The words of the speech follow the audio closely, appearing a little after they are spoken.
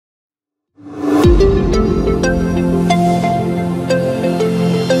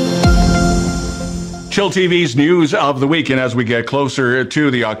chillTV's News of the Week, and as we get closer to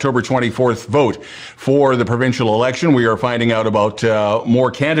the October 24th vote for the provincial election, we are finding out about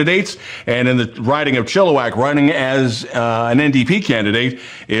more candidates. And in the riding of Chilliwack, running as an NDP candidate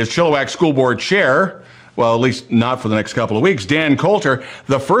is Chilliwack School Board Chair, well, at least not for the next couple of weeks, Dan Coulter.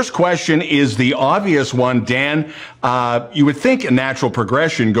 The first question is the obvious one. Dan, you would think a natural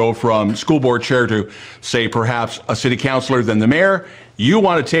progression go from school board chair to, say, perhaps a city councillor, then the mayor. You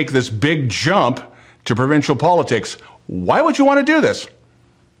want to take this big jump to provincial politics. Why would you want to do this?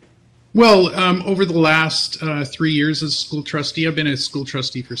 Well, over the last 3 years as a school trustee, I've been a school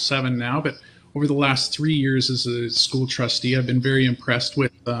trustee for 7 now, but over the last 3 years as a school trustee, I've been very impressed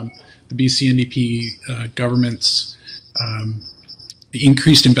with the BC NDP government's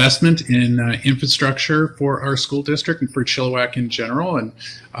increased investment in infrastructure for our school district and for Chilliwack in general. And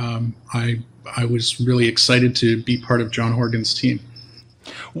I was really excited to be part of John Horgan's team.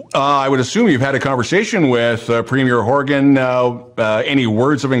 I would assume you've had a conversation with Premier Horgan. Any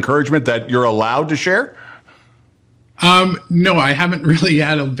words of encouragement that you're allowed to share? No, I haven't really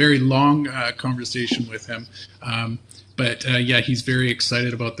had a very long conversation with him. But yeah, he's very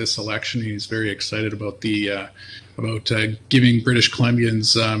excited about this election. He's very excited about the giving British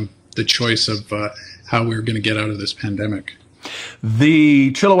Columbians the choice of how we're going to get out of this pandemic.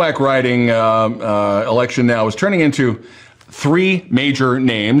 The Chilliwack riding election now is turning into 3 major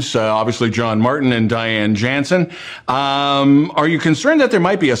names, obviously John Martin and Diane Jansen. Are you concerned that there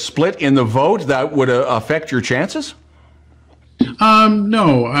might be a split in the vote that would affect your chances?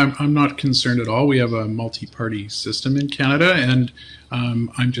 No, I'm not concerned at all. We have a multi-party system in Canada, and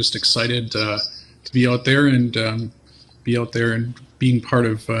I'm just excited to be out there and being part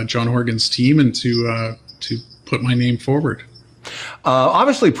of John Horgan's team and to put my name forward.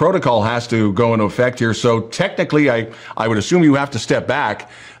 Obviously, protocol has to go into effect here. So technically, I would assume you have to step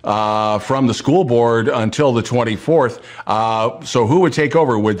back from the school board until the 24th. So who would take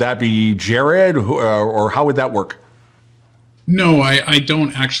over? Would that be Jared, or how would that work? No, I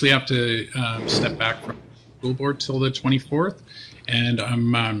don't actually have to step back from the school board till the 24th. And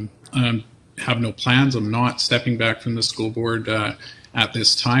I have no plans. I'm not stepping back from the school board at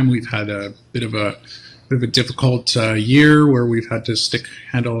this time. We've had a bit of a difficult year where we've had to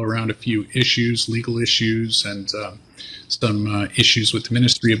handle around a few issues, legal issues, and some issues with the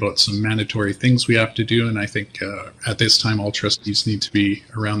ministry about some mandatory things we have to do. And I think at this time, all trustees need to be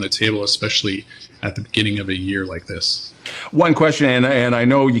around the table, especially at the beginning of a year like this. One question, and I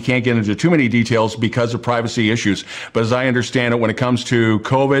know you can't get into too many details because of privacy issues, but as I understand it, when it comes to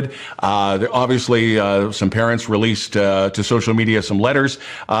COVID, obviously some parents released to social media some letters.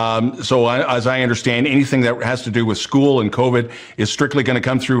 So as I understand, anything that has to do with school and COVID is strictly going to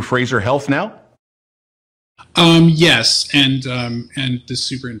come through Fraser Health now? Yes, and the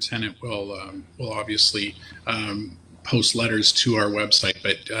superintendent will obviously post letters to our website,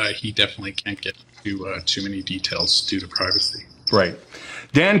 but he definitely can't get to too many details due to privacy. Right.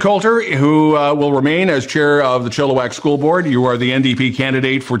 Dan Coulter, who will remain as chair of the Chilliwack School Board. You are the NDP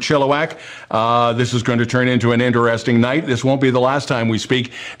candidate for Chilliwack. This is going to turn into an interesting night. This won't be the last time we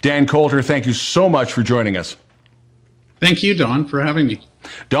speak. Dan Coulter, thank you so much for joining us. Thank you, Don, for having me.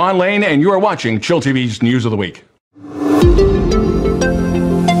 Don Lehn, and you are watching chillTV's News of the Week.